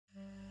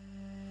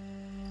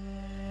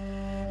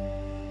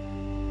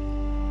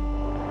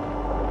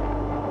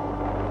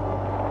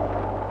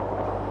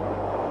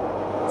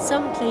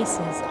Some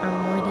places are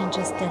more than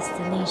just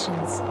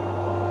destinations.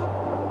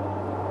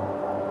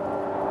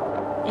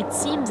 It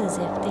seems as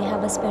if they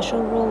have a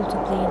special role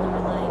to play in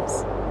our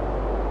lives,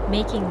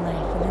 making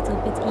life a little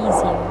bit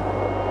easier.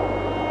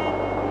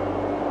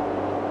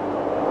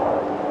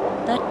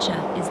 Datça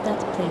is that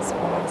place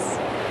for us.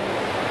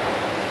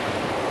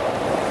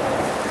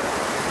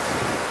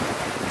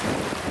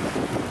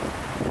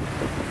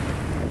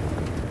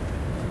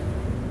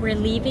 We're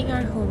leaving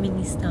our home in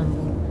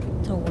Istanbul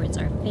towards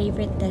our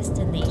favorite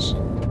destination.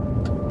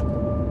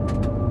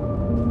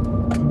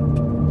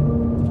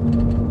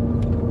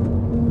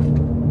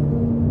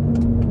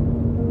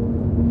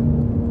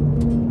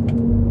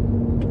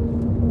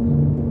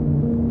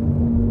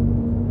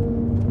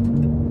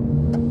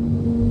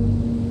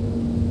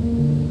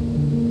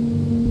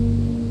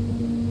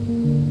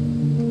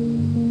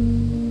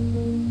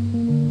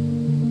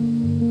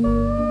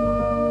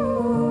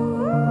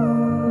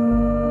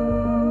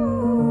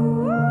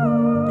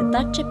 The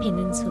Datça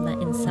Peninsula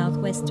in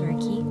southwest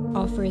Turkey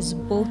offers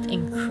both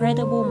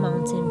incredible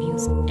mountain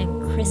views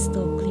and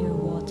crystal clear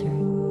water.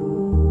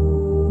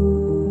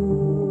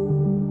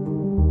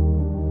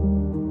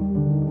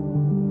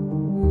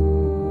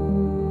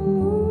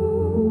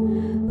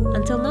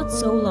 Until not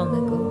so long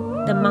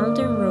ago, the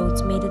mountain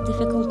roads made it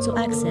difficult to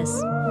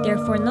access,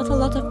 therefore not a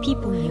lot of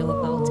people knew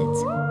about it.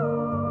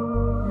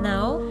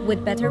 Now,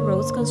 with better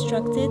roads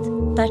constructed,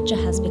 Datça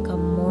has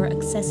become more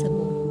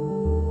accessible.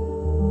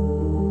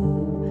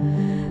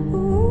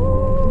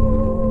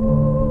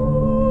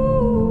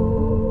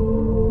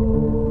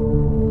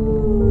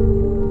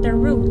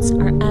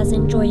 Are as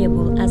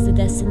enjoyable as the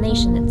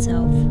destination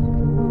itself,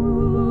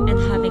 and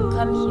having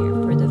come here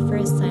for the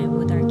first time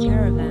with our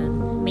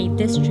caravan made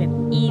this trip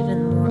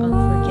even more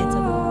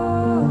unforgettable.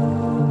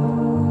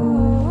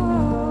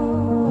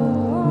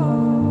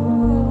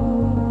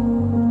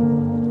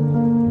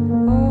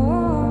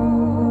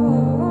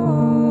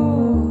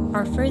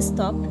 Our first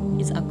stop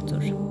is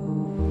Aktur.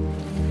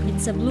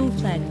 It's a blue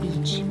flag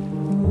beach.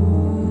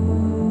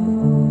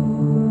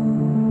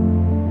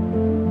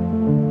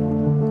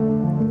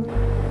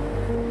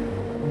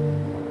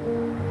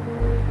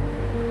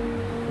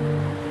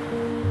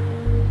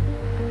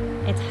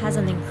 It has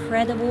an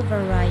incredible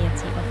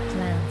variety of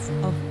plants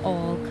of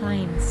all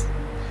kinds.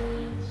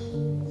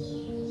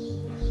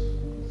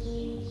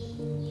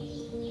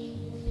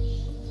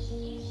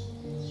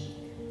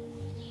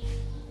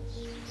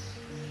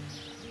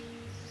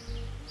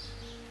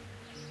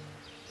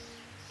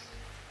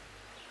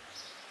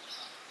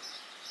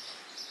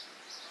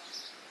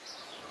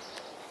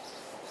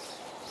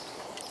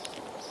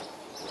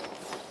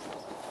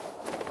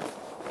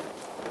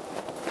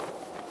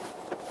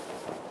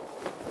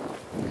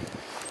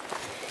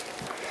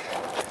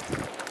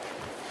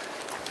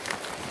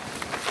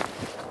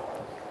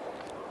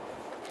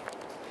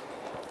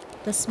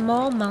 The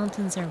small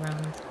mountains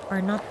around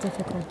are not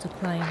difficult to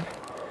climb.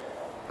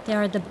 They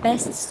are the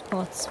best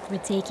spots for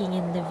taking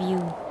in the view.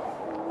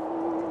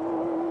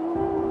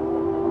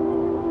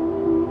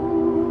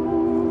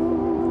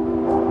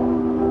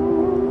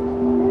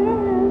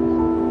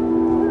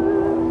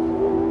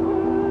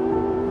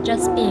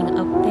 Just being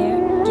up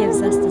there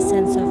gives us the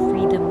sense of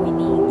freedom we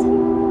need.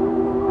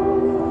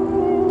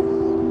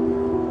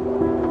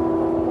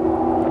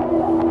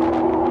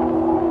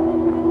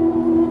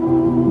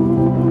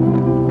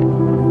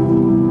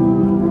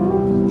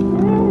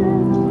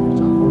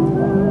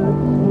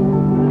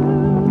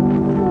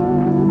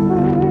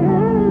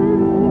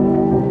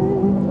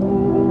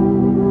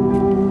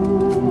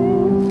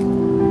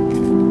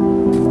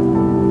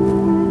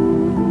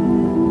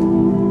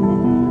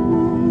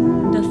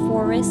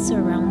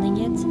 Surrounding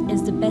it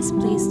is the best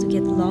place to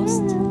get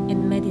lost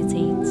and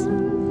meditate.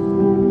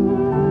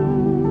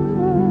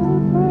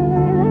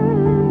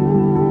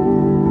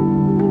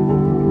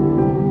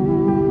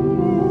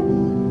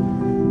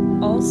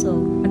 Also,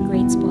 a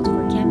great spot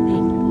for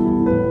camping.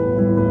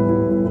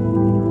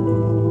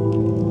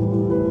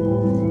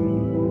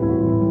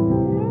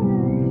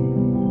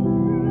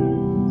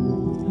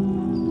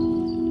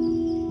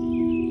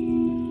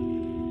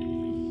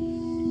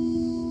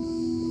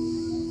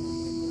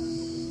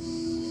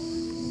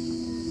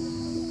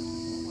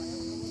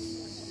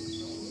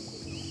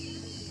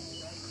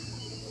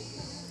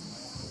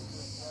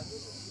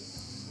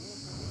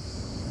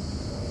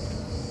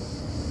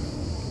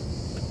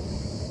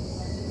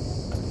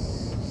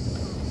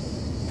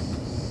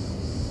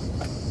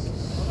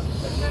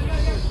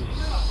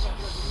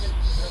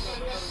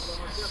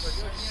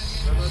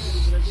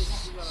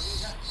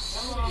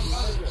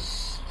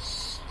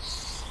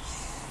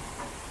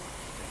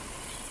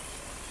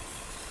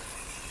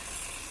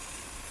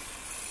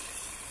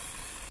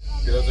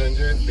 Biraz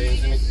önce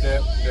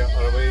benzinlikte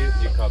arabayı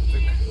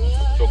yıkattık.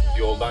 Çok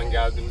yoldan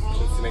geldiğimiz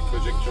için sinek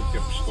böcek çok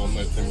yapıştı,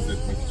 onları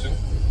temizletmek için.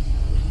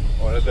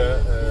 Orada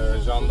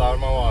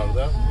jandarma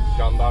vardı.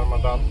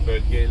 Jandarmadan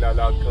bölgeyle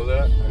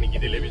alakalı hani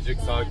gidilebilecek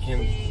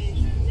sakin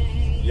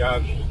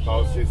yer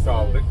tavsiyesi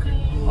aldık.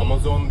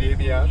 Amazon diye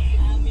bir yer.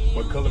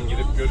 Bakalım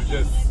gidip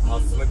göreceğiz.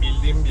 Aslında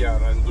bildiğim bir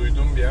yer, hani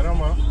duyduğum bir yer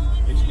ama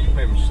Hiç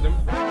gitmemiştim.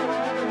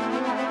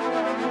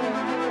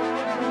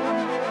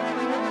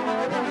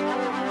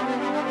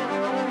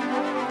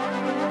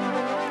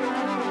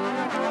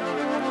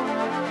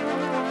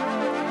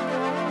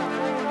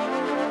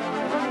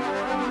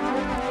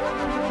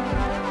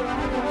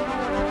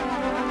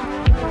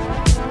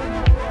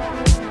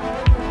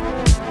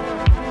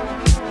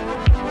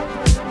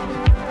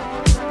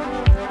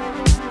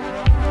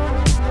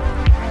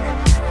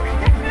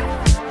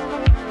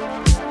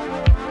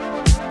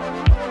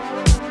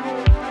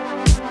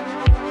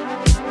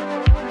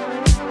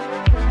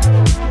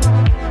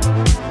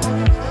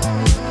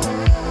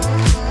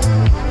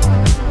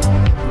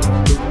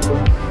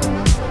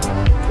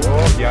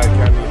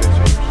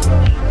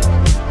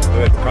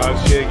 Evet,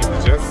 karşıya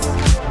gideceğiz.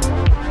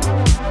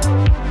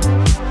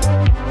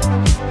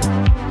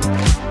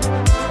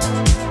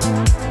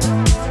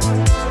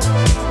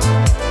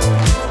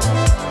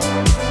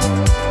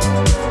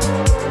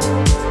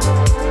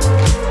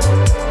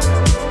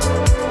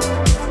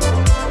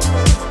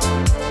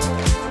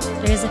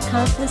 There is a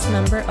countless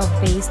number of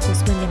bays to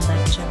swim in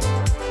Datça.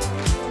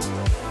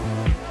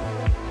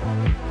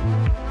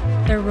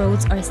 The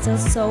roads are still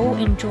so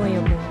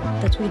enjoyable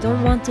that we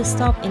don't want to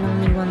stop in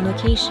only one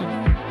location.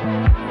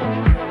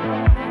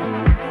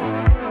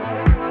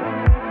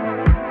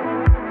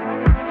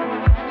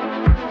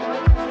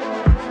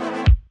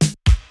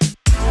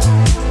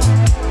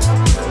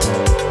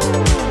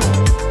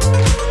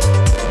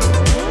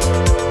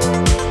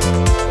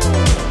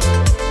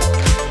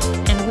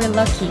 And we're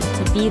lucky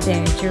to be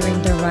there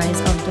during the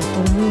rise of the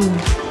full moon.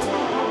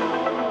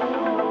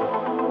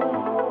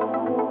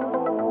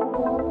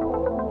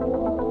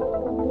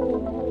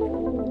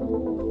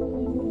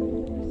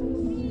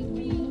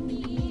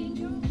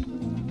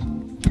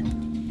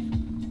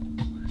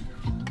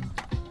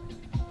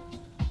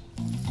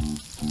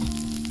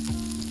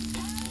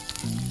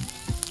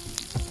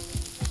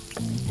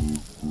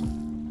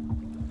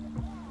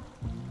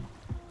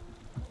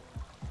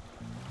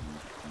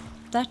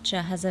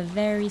 Datça has a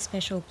very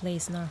special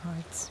place in our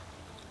hearts,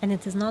 and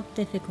it is not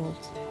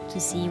difficult to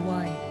see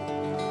why.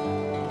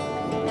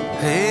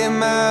 Hey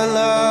my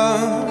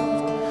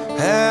love,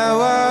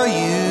 how are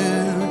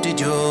you? Did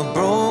your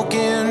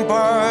broken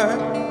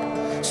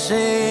part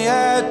say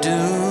I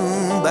do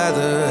by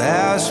the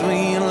house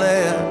we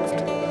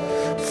left,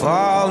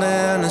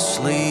 falling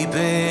asleep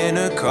in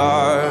a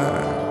car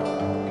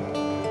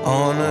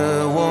on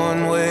a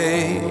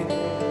one-way?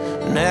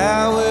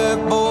 Now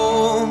we're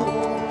both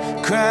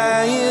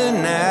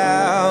crying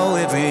now,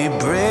 every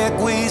brick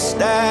we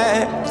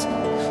stacked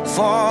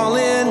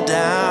falling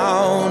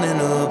down in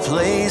a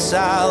place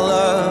I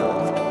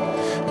loved,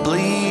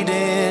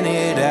 bleeding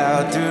it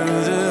out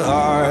through the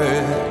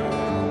heart.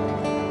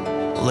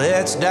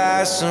 Let's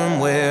die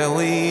somewhere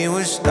we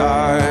were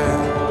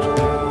start.